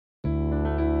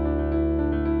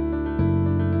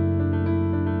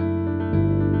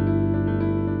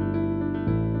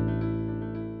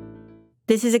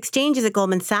This is Exchanges at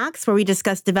Goldman Sachs, where we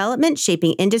discuss development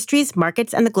shaping industries,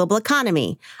 markets, and the global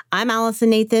economy. I'm Allison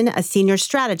Nathan, a senior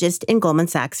strategist in Goldman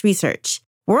Sachs Research.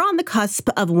 We're on the cusp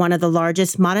of one of the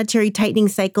largest monetary tightening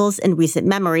cycles in recent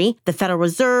memory. The Federal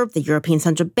Reserve, the European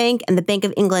Central Bank, and the Bank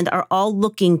of England are all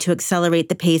looking to accelerate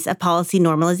the pace of policy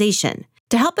normalization.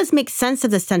 To help us make sense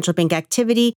of the central bank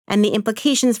activity and the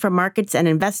implications for markets and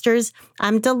investors,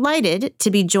 I'm delighted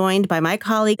to be joined by my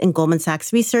colleague in Goldman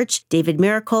Sachs Research, David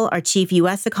Miracle, our chief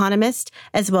U.S. economist,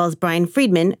 as well as Brian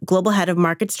Friedman, global head of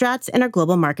market strats in our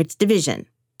global markets division.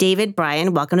 David,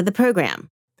 Brian, welcome to the program.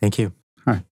 Thank you.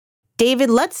 Hi.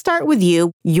 David, let's start with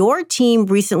you. Your team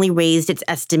recently raised its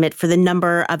estimate for the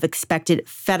number of expected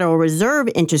Federal Reserve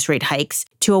interest rate hikes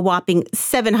to a whopping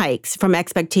 7 hikes from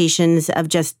expectations of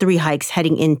just 3 hikes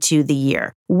heading into the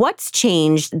year. What's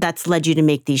changed that's led you to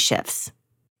make these shifts?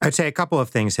 I'd say a couple of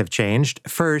things have changed.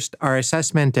 First, our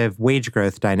assessment of wage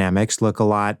growth dynamics look a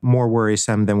lot more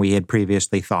worrisome than we had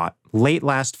previously thought. Late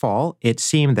last fall, it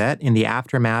seemed that in the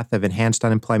aftermath of enhanced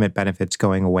unemployment benefits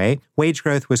going away, wage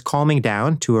growth was calming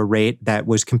down to a rate that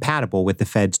was compatible with the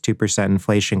Fed's 2%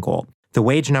 inflation goal. The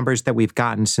wage numbers that we've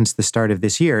gotten since the start of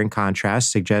this year, in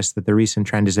contrast, suggest that the recent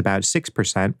trend is about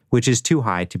 6%, which is too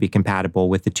high to be compatible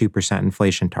with the 2%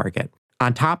 inflation target.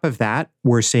 On top of that,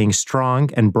 we're seeing strong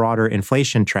and broader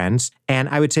inflation trends. And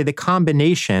I would say the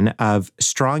combination of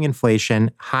strong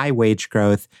inflation, high wage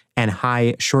growth, and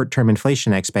high short-term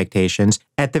inflation expectations,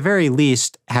 at the very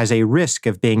least, has a risk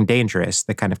of being dangerous,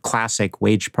 the kind of classic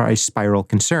wage price spiral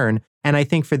concern. And I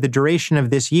think for the duration of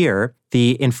this year,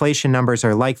 the inflation numbers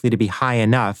are likely to be high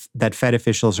enough that Fed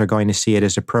officials are going to see it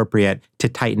as appropriate to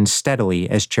tighten steadily,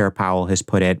 as Chair Powell has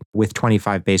put it, with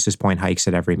 25 basis point hikes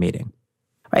at every meeting.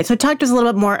 Right. So talk to us a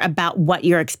little bit more about what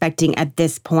you're expecting at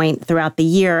this point throughout the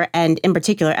year, and in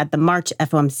particular at the March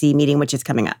FOMC meeting, which is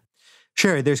coming up.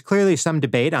 Sure. There's clearly some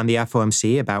debate on the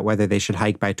FOMC about whether they should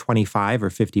hike by 25 or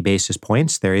 50 basis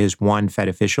points. There is one Fed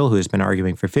official who has been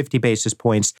arguing for 50 basis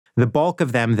points. The bulk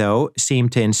of them, though, seem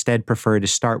to instead prefer to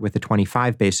start with a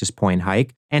 25 basis point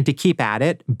hike and to keep at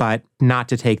it, but not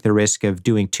to take the risk of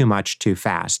doing too much too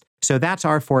fast. So that's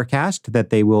our forecast,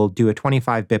 that they will do a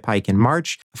 25 bip hike in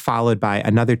March, followed by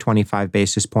another 25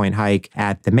 basis point hike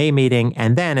at the May meeting,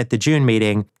 and then at the June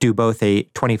meeting, do both a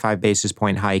 25 basis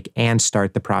point hike and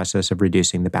start the process of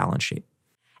reducing the balance sheet.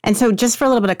 And so just for a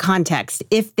little bit of context,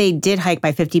 if they did hike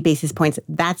by 50 basis points,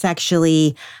 that's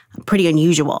actually pretty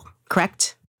unusual,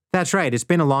 correct? That's right. It's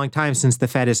been a long time since the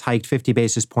Fed has hiked 50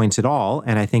 basis points at all.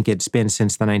 And I think it's been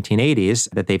since the 1980s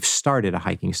that they've started a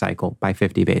hiking cycle by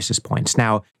 50 basis points.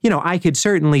 Now, I could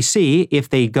certainly see if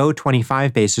they go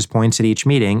 25 basis points at each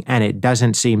meeting and it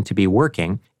doesn't seem to be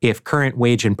working, if current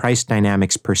wage and price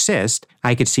dynamics persist,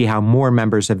 I could see how more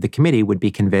members of the committee would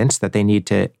be convinced that they need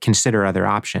to consider other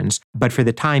options. But for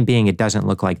the time being, it doesn't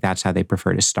look like that's how they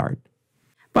prefer to start.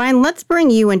 Brian, let's bring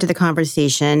you into the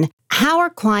conversation. How are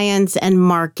clients and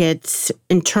markets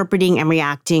interpreting and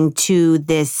reacting to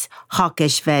this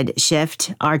hawkish Fed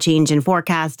shift, our change in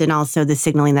forecast, and also the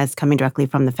signaling that's coming directly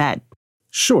from the Fed?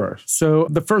 Sure. So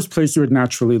the first place you would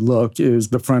naturally look is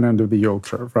the front end of the yield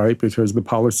curve, right? Because the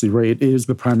policy rate is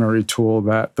the primary tool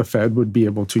that the Fed would be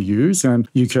able to use. And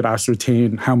you could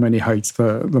ascertain how many hikes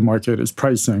the market is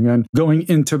pricing. And going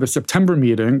into the September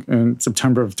meeting in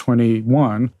September of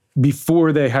 21,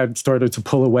 before they had started to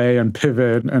pull away and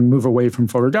pivot and move away from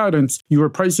forward guidance, you were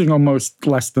pricing almost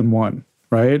less than 1,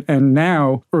 right? And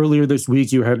now, earlier this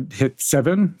week, you had hit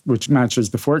 7, which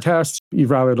matches the forecast. You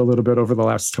rallied a little bit over the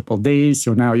last couple of days.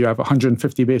 So now you have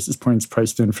 150 basis points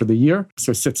priced in for the year.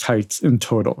 So 6 hikes in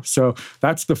total. So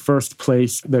that's the first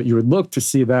place that you would look to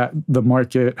see that the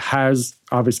market has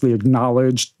obviously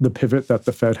acknowledged the pivot that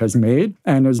the Fed has made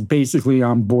and is basically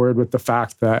on board with the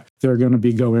fact that they're going to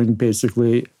be going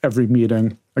basically every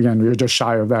meeting. Again, we're just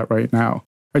shy of that right now.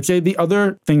 I'd say the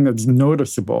other thing that's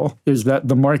noticeable is that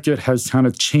the market has kind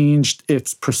of changed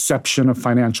its perception of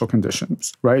financial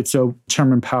conditions, right? So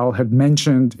Chairman Powell had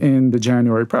mentioned in the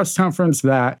January press conference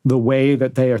that the way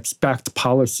that they expect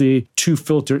policy to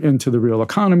filter into the real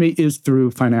economy is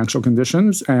through financial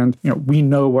conditions. And we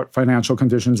know what financial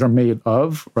conditions are made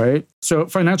of, right? So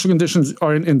financial conditions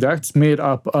are an index made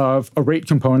up of a rate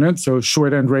component, so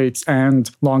short end rates and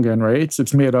long end rates.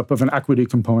 It's made up of an equity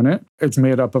component. It's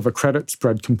made up of a credit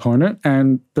spread component,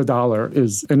 and the dollar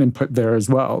is an input there as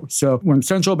well. So when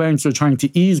central banks are trying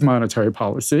to ease monetary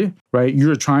policy, right?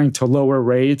 You're trying to lower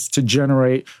rates to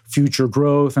generate future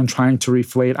growth and trying to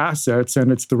reflate assets.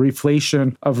 And it's the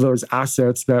reflation of those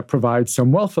assets that provides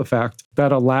some wealth effect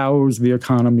that allows the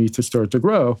economy to start to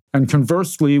grow. And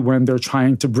conversely, when they're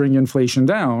trying to bring inflation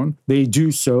down, they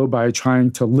do so by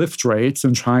trying to lift rates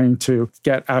and trying to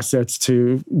get assets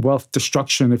to wealth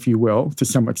destruction, if you will, to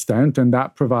some extent. And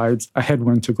that provides a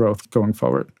headwind to growth going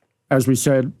forward. As we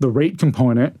said, the rate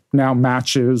component now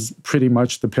matches pretty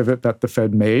much the pivot that the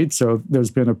Fed made. So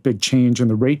there's been a big change in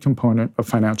the rate component of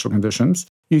financial conditions.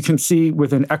 You can see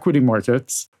within equity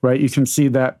markets, right, you can see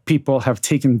that people have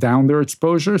taken down their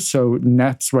exposure. So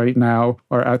nets right now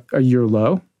are at a year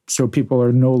low. So people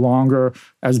are no longer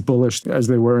as bullish as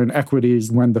they were in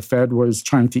equities when the Fed was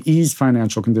trying to ease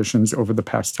financial conditions over the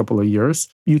past couple of years.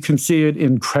 You can see it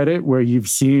in credit, where you've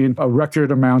seen a record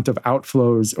amount of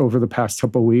outflows over the past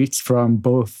couple of weeks from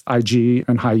both IG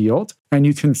and high yield. And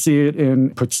you can see it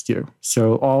in put skew.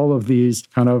 So all of these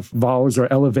kind of vols are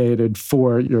elevated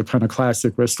for your kind of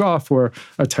classic risk off or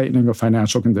a tightening of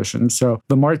financial conditions. So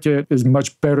the market is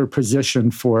much better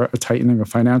positioned for a tightening of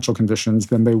financial conditions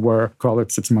than they were, call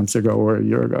it 6 months ago or a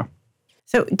year ago.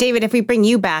 So, David, if we bring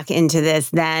you back into this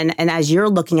then, and as you're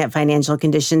looking at financial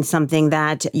conditions, something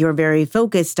that you're very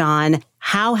focused on,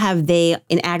 how have they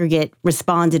in aggregate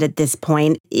responded at this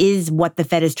point? Is what the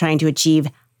Fed is trying to achieve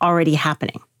already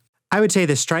happening? I would say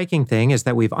the striking thing is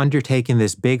that we've undertaken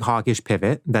this big hawkish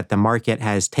pivot, that the market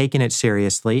has taken it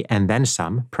seriously and then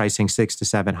some, pricing 6 to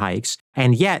 7 hikes.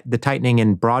 And yet the tightening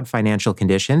in broad financial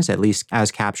conditions, at least as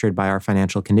captured by our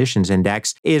financial conditions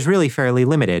index, is really fairly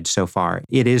limited so far.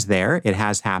 It is there. It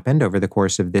has happened over the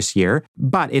course of this year,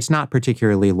 but it's not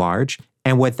particularly large.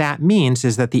 And what that means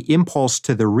is that the impulse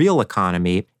to the real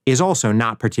economy is also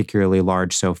not particularly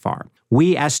large so far.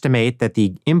 We estimate that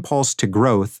the impulse to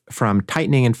growth from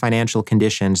tightening in financial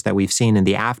conditions that we've seen in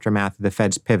the aftermath of the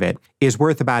Fed's pivot is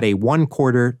worth about a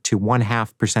 1/4 to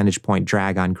 1/2 percentage point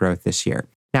drag on growth this year.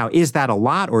 Now, is that a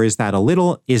lot or is that a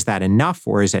little? Is that enough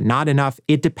or is it not enough?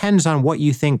 It depends on what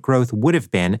you think growth would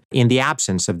have been in the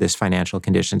absence of this financial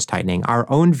conditions tightening. Our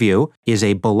own view is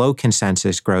a below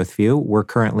consensus growth view. We're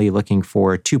currently looking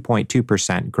for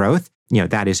 2.2% growth.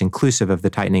 That is inclusive of the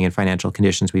tightening in financial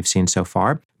conditions we've seen so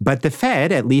far. But the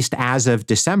Fed, at least as of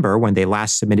December, when they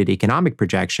last submitted economic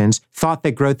projections, thought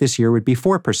that growth this year would be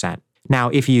 4%. Now,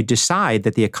 if you decide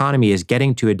that the economy is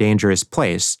getting to a dangerous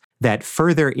place, that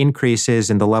further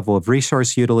increases in the level of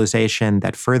resource utilization,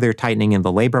 that further tightening in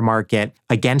the labor market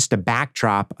against a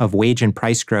backdrop of wage and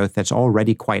price growth that's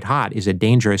already quite hot is a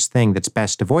dangerous thing that's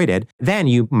best avoided, then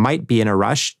you might be in a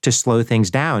rush to slow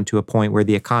things down to a point where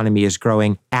the economy is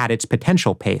growing at its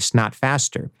potential pace, not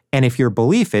faster. And if your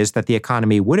belief is that the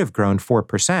economy would have grown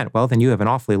 4%, well, then you have an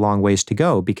awfully long ways to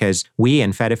go because we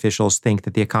and Fed officials think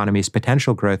that the economy's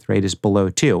potential growth rate is below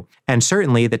 2. And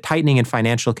certainly the tightening in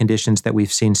financial conditions that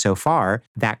we've seen so far,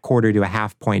 that 1/4 to a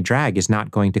 1/2 point drag is not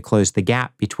going to close the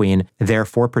gap between their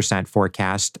 4%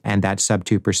 forecast and that sub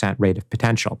 2% rate of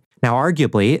potential. Now,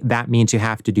 arguably, that means you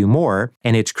have to do more,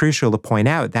 and it's crucial to point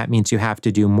out that means you have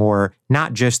to do more,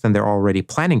 not just than they're already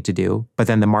planning to do, but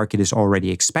than the market is already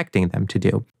expecting them to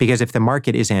do. Because if the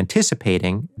market is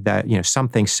anticipating that,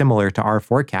 something similar to our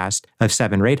forecast of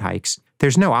 7 rate hikes,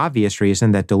 there's no obvious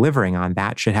reason that delivering on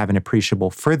that should have an appreciable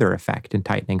further effect in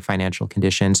tightening financial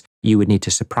conditions. You would need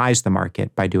to surprise the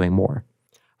market by doing more.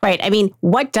 Right. I mean,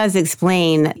 what does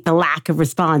explain the lack of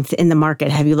response in the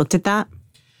market? Have you looked at that?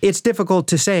 It's difficult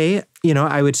to say.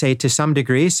 I would say to some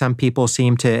degree, some people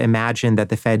seem to imagine that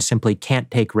the Fed simply can't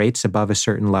take rates above a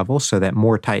certain level, so that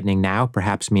more tightening now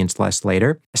perhaps means less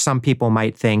later. Some people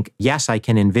might think, yes, I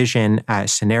can envision a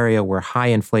scenario where high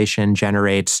inflation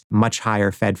generates much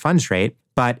higher Fed funds rate.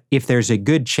 But if there's a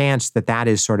good chance that that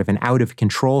is sort of an out of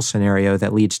control scenario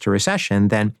that leads to recession,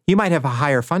 then you might have a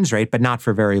higher funds rate, but not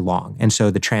for very long. And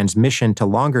so the transmission to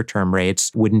longer term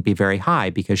rates wouldn't be very high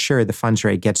because sure, the funds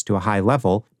rate gets to a high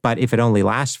level, but if it only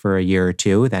lasts for a year or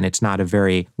two, then it's not a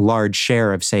very large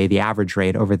share of, say, the average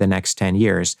rate over the next 10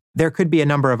 years. There could be a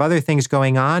number of other things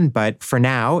going on, but for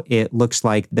now, it looks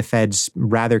like the Fed's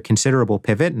rather considerable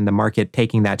pivot and the market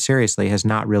taking that seriously has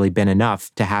not really been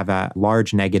enough to have a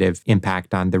large negative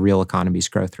impact on the real economy's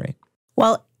growth rate.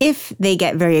 Well, if they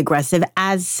get very aggressive,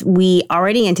 as we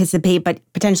already anticipate, but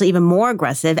potentially even more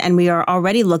aggressive, and we are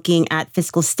already looking at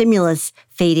fiscal stimulus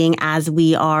fading as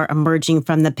we are emerging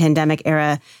from the pandemic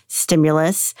era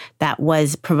stimulus that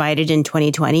was provided in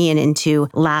 2020 and into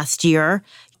last year,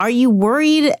 are you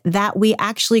worried that we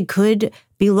actually could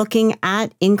be looking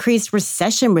at increased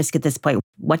recession risk at this point?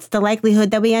 What's the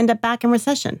likelihood that we end up back in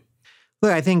recession?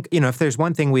 Look, I think, if there's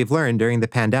one thing we've learned during the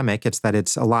pandemic, it's that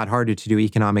it's a lot harder to do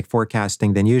economic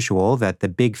forecasting than usual, that the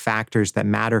big factors that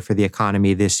matter for the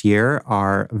economy this year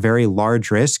are very large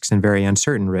risks and very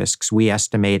uncertain risks. We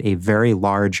estimate a very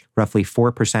large, roughly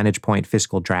 4 percentage point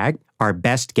fiscal drag. Our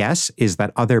best guess is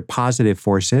that other positive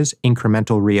forces,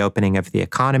 incremental reopening of the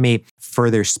economy,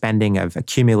 further spending of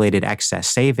accumulated excess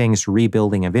savings,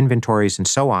 rebuilding of inventories, and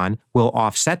so on, will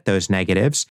offset those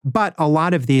negatives. But a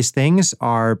lot of these things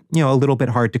are, a little bit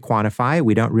hard to quantify.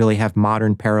 We don't really have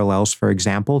modern parallels, for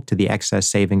example, to the excess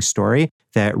savings story.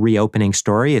 The reopening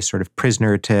story is sort of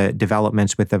prisoner to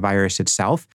developments with the virus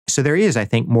itself. So there is, I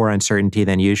think, more uncertainty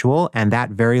than usual. And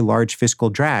that very large fiscal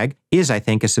drag is, I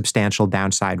think, a substantial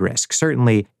downside risk.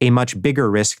 Certainly a much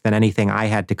bigger risk than anything I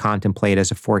had to contemplate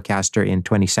as a forecaster in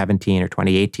 2017 or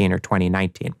 2018 or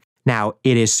 2019. Now,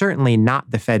 it is certainly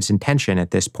not the Fed's intention at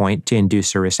this point to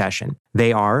induce a recession.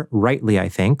 They are, rightly, I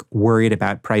think, worried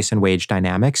about price and wage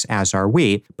dynamics, as are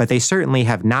we, but they certainly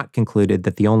have not concluded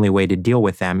that the only way to deal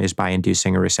with them is by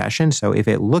inducing a recession. So if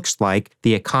it looks like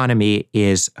the economy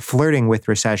is flirting with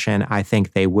recession, I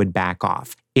think they would back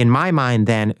off. In my mind,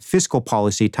 then, fiscal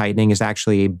policy tightening is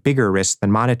actually a bigger risk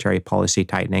than monetary policy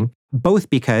tightening, both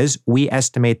because we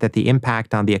estimate that the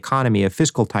impact on the economy of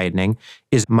fiscal tightening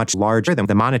is much larger than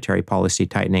the monetary policy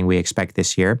tightening we expect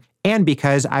this year, and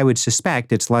because I would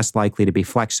suspect it's less likely to be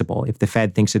flexible. If the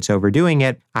Fed thinks it's overdoing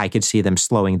it, I could see them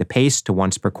slowing the pace to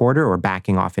once per quarter or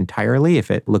backing off entirely if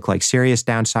it looked like serious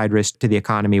downside risk to the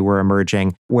economy were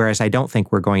emerging, whereas I don't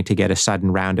think we're going to get a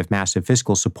sudden round of massive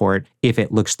fiscal support if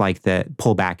it looks like the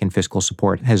pullback in fiscal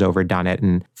support has overdone it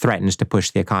and threatens to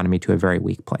push the economy to a very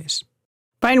weak place.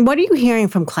 Brian, what are you hearing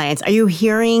from clients? Are you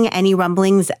hearing any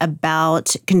rumblings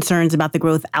about concerns about the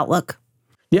growth outlook?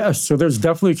 Yes, so there's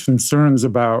definitely concerns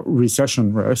about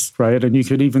recession risk, right? And you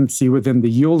could even see within the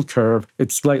yield curve,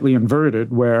 it's slightly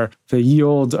inverted, where the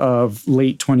yield of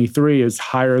late 23 is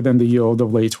higher than the yield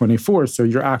of late 24. So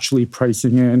you're actually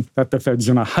pricing in that the Fed's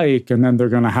going to hike and then they're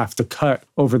going to have to cut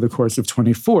over the course of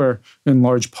 24, in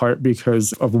large part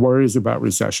because of worries about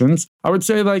recessions. I would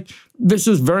say this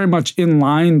is very much in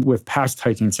line with past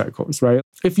hiking cycles, right?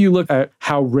 If you look at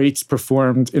how rates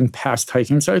performed in past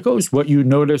hiking cycles, what you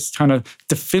notice kind of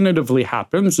definitively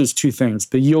happens is two things.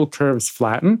 The yield curves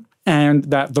flatten and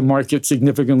that the market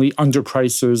significantly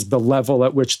underprices the level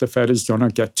at which the Fed is going to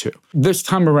get to. This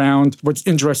time around, what's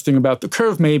interesting about the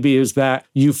curve maybe is that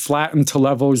you flatten to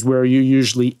levels where you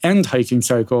usually end hiking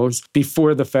cycles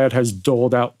before the Fed has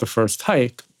doled out the first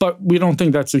hike. But we don't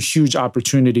think that's a huge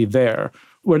opportunity there.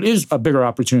 What is a bigger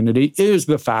opportunity is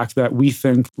the fact that we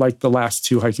think, like the last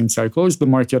two hiking cycles, the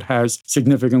market has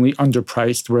significantly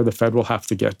underpriced where the Fed will have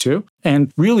to get to.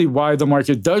 And really why the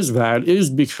market does that is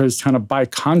because kind of by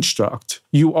construct,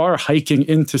 you are hiking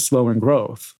into slowing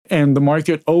growth. And the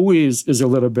market always is a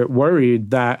little bit worried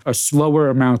that a slower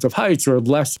amount of hikes or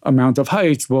less amount of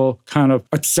hikes will kind of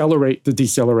accelerate the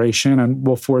deceleration and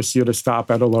will force you to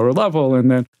stop at a lower level. And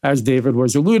then, as David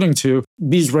was alluding to,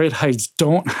 these rate hikes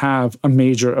don't have a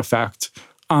major effect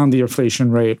on the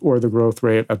inflation rate or the growth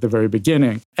rate at the very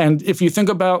beginning. And if you think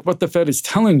about what the Fed is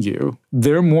telling you,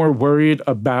 they're more worried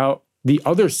about the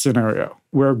other scenario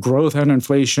where growth and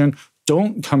inflation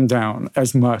don't come down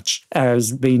as much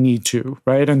as they need to,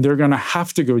 right? And they're going to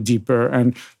have to go deeper,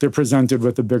 and they're presented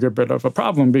with a bigger bit of a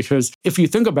problem because if you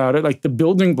think about it, the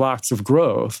building blocks of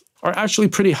growth are actually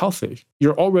pretty healthy.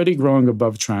 You're already growing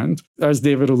above trend. As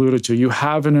David alluded to, you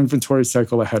have an inventory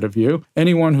cycle ahead of you.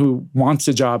 Anyone who wants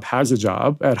a job has a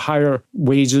job at higher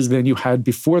wages than you had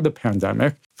before the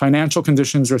pandemic. Financial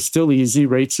conditions are still easy.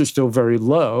 Rates are still very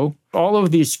low. All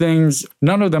of these things,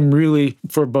 none of them really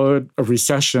forebode a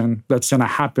recession that's going to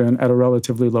happen at a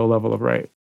relatively low level of rate.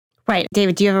 Right.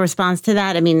 David, do you have a response to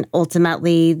that? I mean,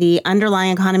 ultimately, the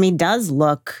underlying economy does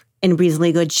look in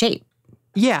reasonably good shape.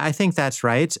 Yeah, I think that's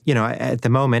right. At the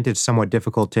moment, it's somewhat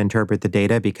difficult to interpret the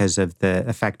data because of the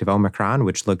effect of Omicron,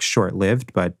 which looks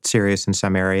short-lived but serious in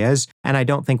some areas. And I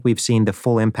don't think we've seen the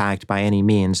full impact by any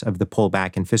means of the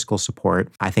pullback in fiscal support.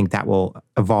 I think that will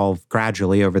evolve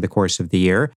gradually over the course of the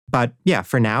year. But yeah,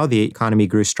 for now, the economy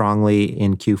grew strongly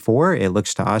in Q4. It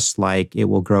looks to us like it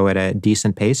will grow at a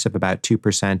decent pace of about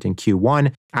 2% in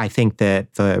Q1. I think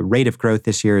that the rate of growth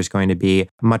this year is going to be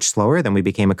much slower than we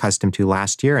became accustomed to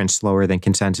last year and slower than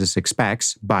consensus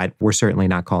expects, but we're certainly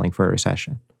not calling for a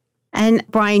recession. And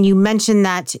Brian, you mentioned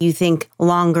that you think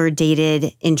longer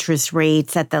dated interest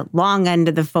rates at the long end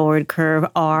of the forward curve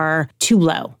are too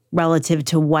low. relative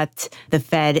to what the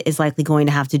Fed is likely going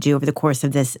to have to do over the course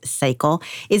of this cycle.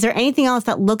 Is there anything else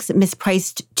that looks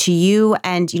mispriced to you?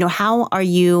 And, how are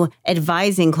you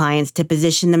advising clients to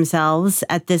position themselves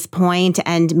at this point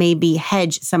and maybe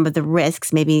hedge some of the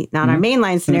risks, maybe not our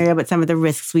mainline scenario, but some of the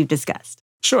risks we've discussed?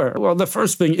 Sure. Well, the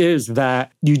first thing is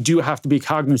that you do have to be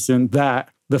cognizant that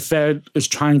the Fed is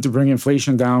trying to bring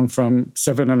inflation down from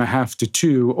 7.5 to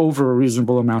 2 over a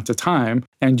reasonable amount of time.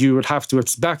 And you would have to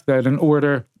expect that in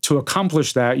order to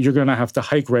accomplish that, you're going to have to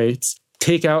hike rates,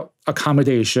 take out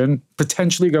accommodation,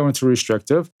 potentially go into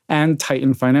restrictive, and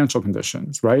tighten financial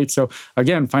conditions, right? So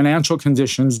again, financial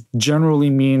conditions generally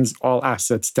means all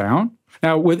assets down.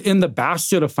 Now, within the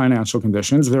basket of financial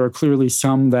conditions, there are clearly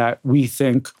some that we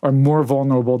think are more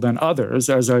vulnerable than others.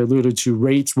 As I alluded to,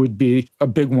 rates would be a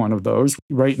big one of those.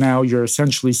 Right now, you're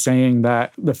essentially saying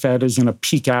that the Fed is going to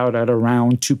peak out at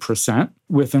around 2%.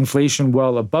 With inflation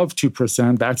well above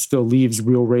 2%, that still leaves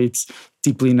real rates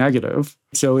deeply negative.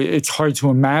 So it's hard to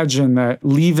imagine that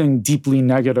leaving deeply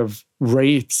negative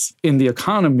rates in the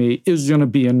economy is going to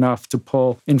be enough to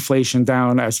pull inflation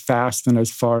down as fast and as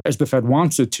far as the Fed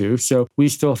wants it to. So we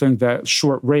still think that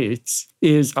short rates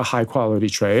is a high quality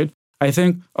trade. I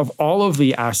think of all of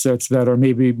the assets that are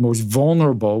maybe most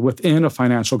vulnerable within a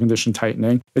financial condition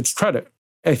tightening, it's credit.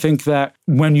 I think that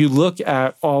when you look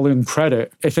at all-in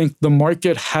credit, I think the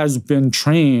market has been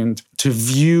trained to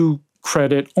view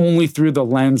credit only through the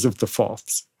lens of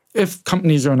defaults. If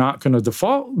companies are not going to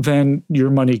default, then your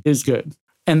money is good.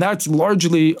 And that's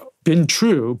largely been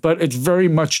true, but it's very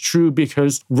much true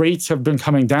because rates have been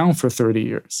coming down for 30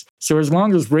 years. So as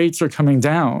long as rates are coming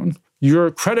down,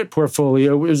 your credit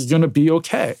portfolio is going to be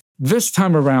okay. This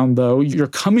time around, though, you're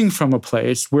coming from a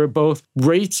place where both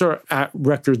rates are at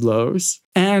record lows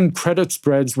and credit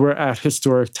spreads were at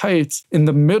historic tights in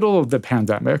the middle of the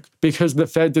pandemic because the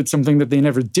Fed did something that they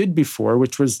never did before,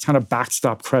 which was kind of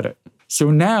backstop credit. So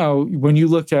now when you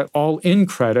look at all-in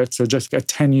credit, so just a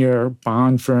 10-year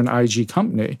bond for an IG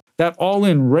company, that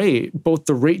all-in rate, both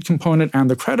the rate component and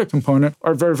the credit component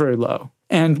are very, very low.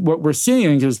 And what we're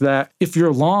seeing is that if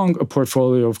you're long a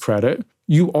portfolio of credit,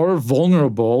 you are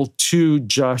vulnerable to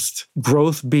just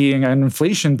growth being and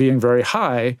inflation being very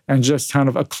high and just kind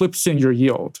of eclipsing your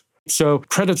yield. So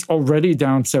credit's already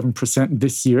down 7%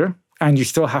 this year, and you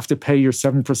still have to pay your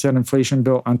 7% inflation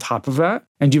bill on top of that.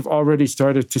 And you've already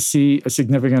started to see a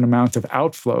significant amount of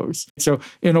outflows. So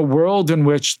in a world in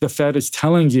which the Fed is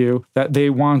telling you that they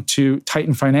want to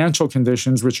tighten financial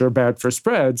conditions, which are bad for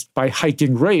spreads, by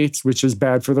hiking rates, which is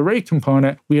bad for the rate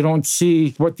component, we don't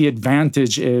see what the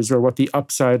advantage is or what the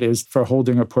upside is for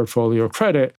holding a portfolio of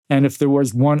credit. And if there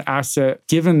was one asset,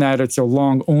 given that it's a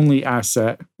long-only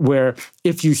asset, where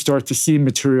if you start to see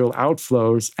material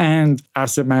outflows and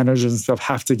asset managers and stuff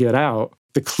have to get out,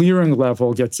 the clearing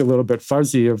level gets a little bit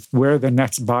fuzzy of where the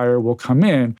next buyer will come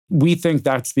in. We think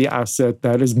that's the asset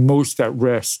that is most at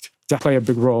risk to play a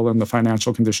big role in the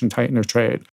financial condition tightener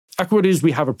trade. Equities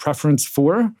we have a preference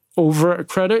for over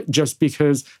credit just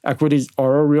because equities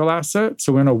are a real asset.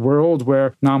 So in a world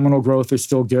where nominal growth is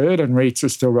still good and rates are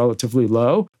still relatively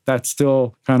low, that's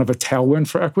still kind of a tailwind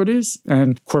for equities.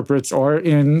 And corporates are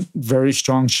in very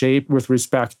strong shape with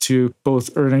respect to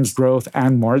both earnings growth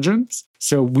and margins.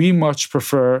 So we much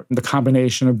prefer the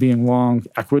combination of being long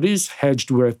equities hedged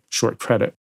with short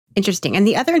credit. Interesting. And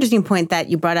the other interesting point that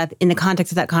you brought up in the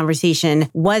context of that conversation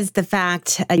was the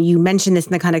fact, you mentioned this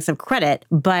in the context of credit,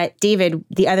 but David,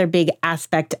 the other big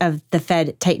aspect of the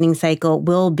Fed tightening cycle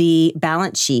will be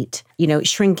balance sheet,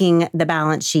 shrinking the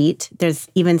balance sheet. There's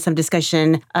even some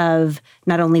discussion of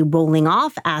not only rolling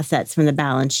off assets from the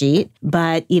balance sheet,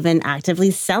 but even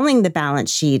actively selling the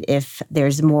balance sheet if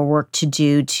there's more work to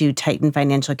do to tighten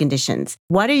financial conditions.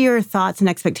 What are your thoughts and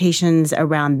expectations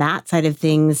around that side of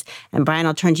things? And Brian,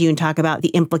 I'll turn to you and talk about the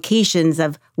implications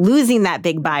of losing that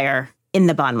big buyer in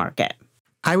the bond market.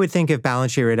 I would think of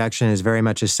balance sheet reduction as very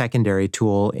much a secondary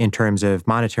tool in terms of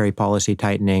monetary policy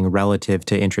tightening relative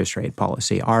to interest rate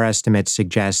policy. Our estimates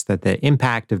suggest that the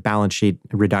impact of balance sheet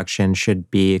reduction should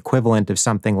be equivalent of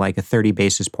something like a 30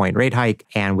 basis point rate hike.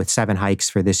 And with 7 hikes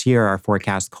for this year, our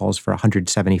forecast calls for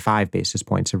 175 basis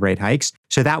points of rate hikes.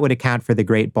 So that would account for the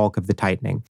great bulk of the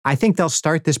tightening. I think they'll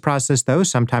start this process, though,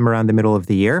 sometime around the middle of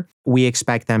the year. We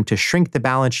expect them to shrink the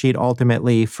balance sheet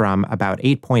ultimately from about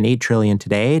 $8.8 trillion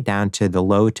today down to the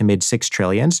low to mid $6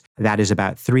 trillions. That is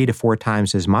about 3 to 4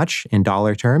 times as much in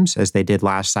dollar terms as they did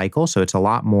last cycle, so it's a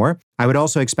lot more. I would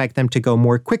also expect them to go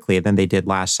more quickly than they did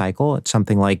last cycle. It's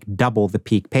something like double the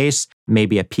peak pace,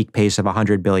 maybe a peak pace of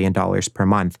 $100 billion per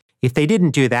month. If they didn't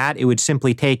do that, it would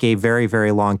simply take a very,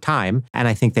 very long time, and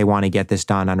I think they want to get this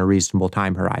done on a reasonable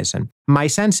time horizon. My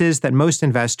sense is that most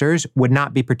investors would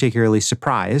not be particularly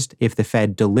surprised if the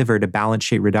Fed delivered a balance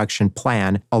sheet reduction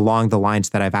plan along the lines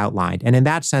that I've outlined. And in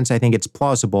that sense, I think it's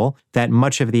plausible that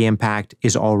much of the impact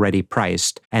is already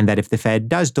priced, and that if the Fed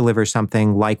does deliver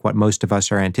something like what most of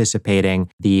us are anticipating,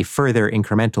 the further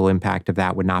incremental impact of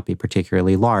that would not be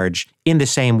particularly large, in the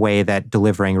same way that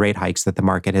delivering rate hikes that the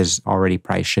market has already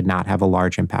priced should not have a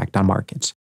large impact on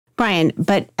markets. Brian,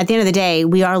 but at the end of the day,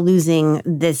 we are losing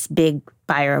this big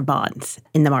buyer of bonds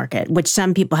in the market, which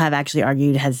some people have actually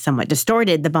argued has somewhat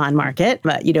distorted the bond market,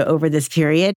 but, over this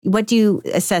period. What do you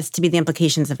assess to be the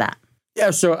implications of that?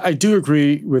 Yeah, so I do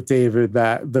agree with David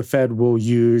that the Fed will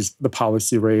use the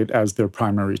policy rate as their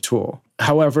primary tool.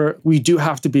 However, we do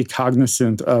have to be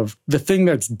cognizant of the thing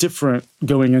that's different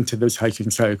going into this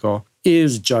hiking cycle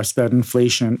is just that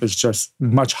inflation is just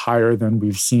much higher than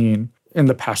we've seen in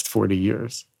the past 40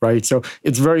 years, right? So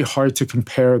it's very hard to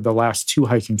compare the last two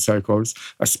hiking cycles,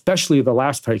 especially the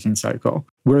last hiking cycle,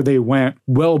 where they went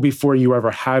well before you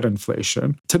ever had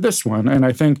inflation, to this one. And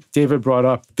I think David brought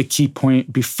up the key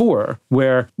point before,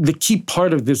 where the key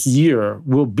part of this year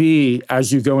will be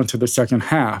as you go into the second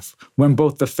half, when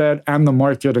both the Fed and the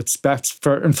market expects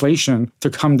for inflation to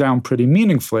come down pretty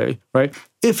meaningfully, right?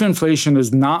 If inflation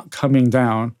is not coming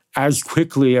down as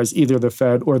quickly as either the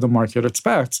Fed or the market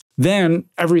expects, then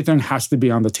everything has to be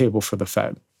on the table for the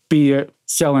Fed. Be it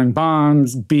selling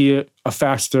bonds, be it a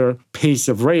faster pace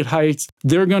of rate hikes,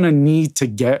 they're going to need to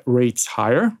get rates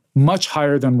higher, much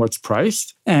higher than what's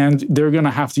priced, and they're going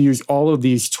to have to use all of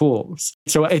these tools.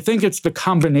 So I think it's the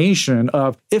combination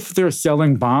of if they're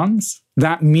selling bonds,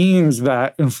 that means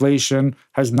that inflation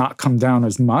has not come down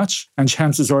as much, and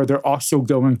chances are they're also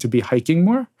going to be hiking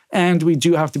more. And we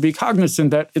do have to be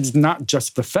cognizant that it's not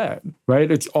just the Fed,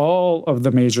 right? It's all of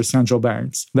the major central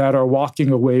banks that are walking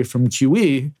away from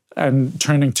QE and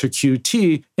turning to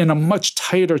QT in a much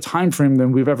tighter time frame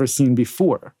than we've ever seen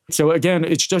before. So again,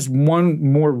 it's just one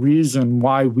more reason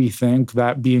why we think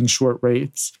that being short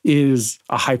rates is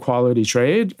a high quality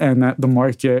trade and that the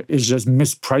market is just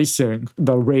mispricing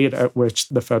the rate at which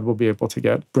the Fed will be able to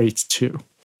get rates to.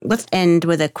 Let's end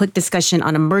with a quick discussion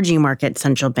on emerging market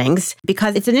central banks,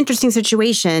 because it's an interesting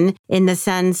situation in the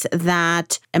sense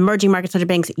that emerging market central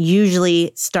banks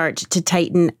usually start to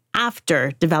tighten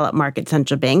after developed market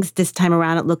central banks. This time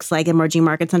around, it looks like emerging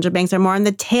market central banks are more on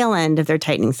the tail end of their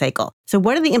tightening cycle. So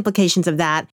what are the implications of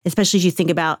that, especially as you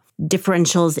think about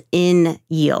differentials in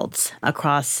yields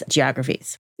across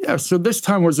geographies? Yeah, so this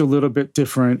time was a little bit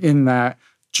different in that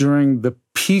during the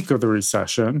peak of the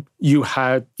recession, you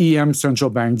had EM central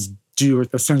banks do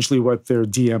essentially what their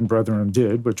DM brethren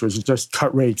did, which was just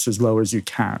cut rates as low as you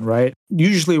can, right?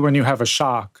 Usually when you have a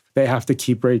shock, they have to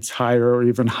keep rates higher or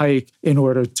even hike in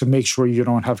order to make sure you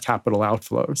don't have capital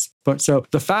outflows. But so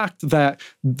the fact that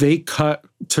they cut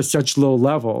to such low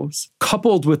levels,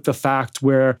 coupled with the fact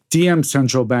where DM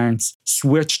central banks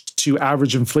switched to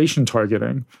average inflation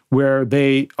targeting, where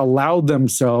they allowed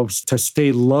themselves to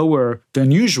stay lower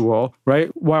than usual,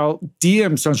 right? While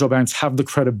DM central banks have the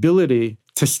credibility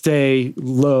to stay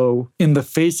low in the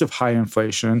face of high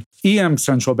inflation, EM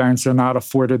central banks are not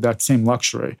afforded that same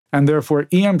luxury. And therefore,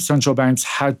 EM central banks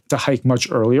had to hike much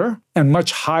earlier and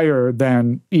much higher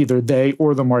than either they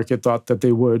or the market thought that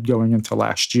they would going into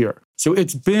last year. So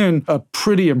it's been a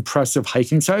pretty impressive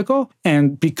hiking cycle.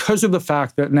 And because of the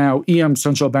fact that now EM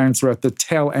central banks are at the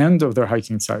tail end of their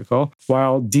hiking cycle,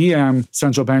 while DM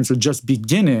central banks are just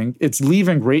beginning, it's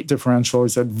leaving rate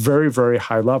differentials at very, very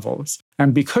high levels.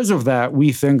 And because of that,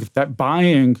 we think that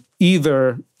buying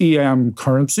either EM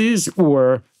currencies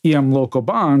or EM local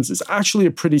bonds is actually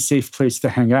a pretty safe place to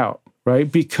hang out,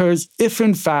 right? Because if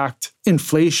in fact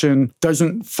inflation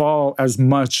doesn't fall as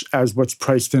much as what's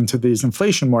priced into these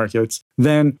inflation markets,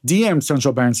 then DM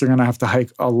central banks are going to have to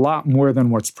hike a lot more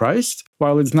than what's priced,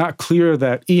 while it's not clear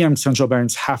that EM central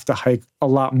banks have to hike a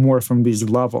lot more from these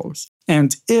levels.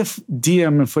 And if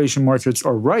DM inflation markets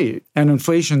are right, and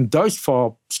inflation does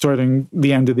fall starting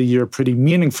the end of the year pretty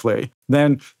meaningfully,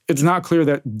 then it's not clear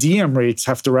that DM rates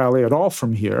have to rally at all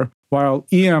from here, while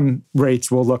EM rates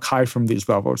will look high from these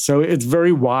levels. So it's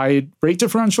very wide rate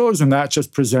differentials, and that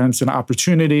just presents an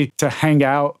opportunity to hang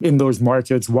out in those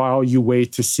markets while you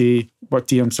wait to see what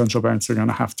DM central banks are going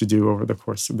to have to do over the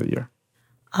course of the year.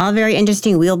 All very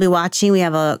interesting. We'll be watching. We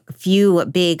have a few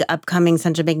big upcoming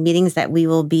central bank meetings that we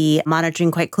will be monitoring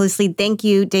quite closely. Thank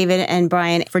you, David and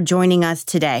Brian, for joining us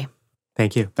today.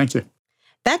 Thank you. Thank you.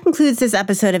 That concludes this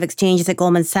episode of Exchanges at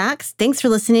Goldman Sachs. Thanks for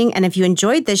listening. And if you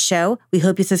enjoyed this show, we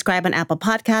hope you subscribe on Apple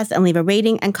Podcasts and leave a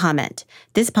rating and comment.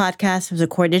 This podcast was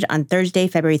recorded on Thursday,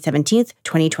 February 17th,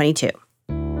 2022.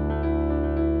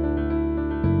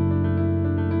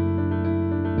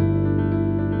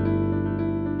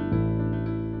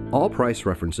 All price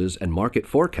references and market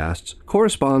forecasts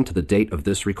correspond to the date of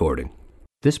this recording.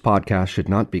 This podcast should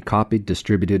not be copied,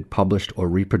 distributed, published, or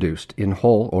reproduced in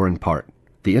whole or in part.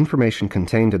 The information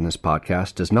contained in this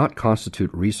podcast does not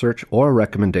constitute research or a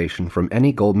recommendation from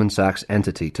any Goldman Sachs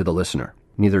entity to the listener.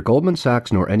 Neither Goldman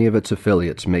Sachs nor any of its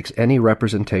affiliates makes any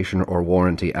representation or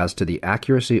warranty as to the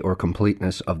accuracy or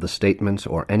completeness of the statements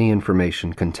or any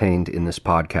information contained in this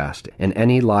podcast, and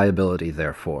any liability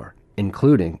therefore,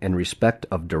 including in respect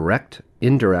of direct,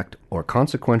 indirect, or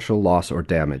consequential loss or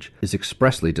damage, is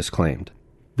expressly disclaimed.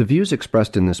 The views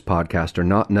expressed in this podcast are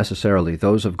not necessarily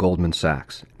those of Goldman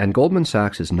Sachs, and Goldman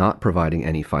Sachs is not providing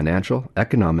any financial,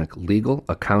 economic, legal,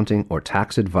 accounting, or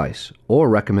tax advice or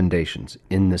recommendations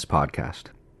in this podcast.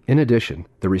 In addition,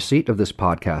 the receipt of this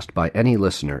podcast by any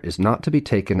listener is not to be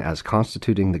taken as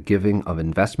constituting the giving of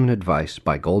investment advice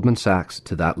by Goldman Sachs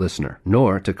to that listener,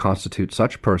 nor to constitute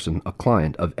such person a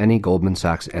client of any Goldman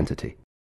Sachs entity.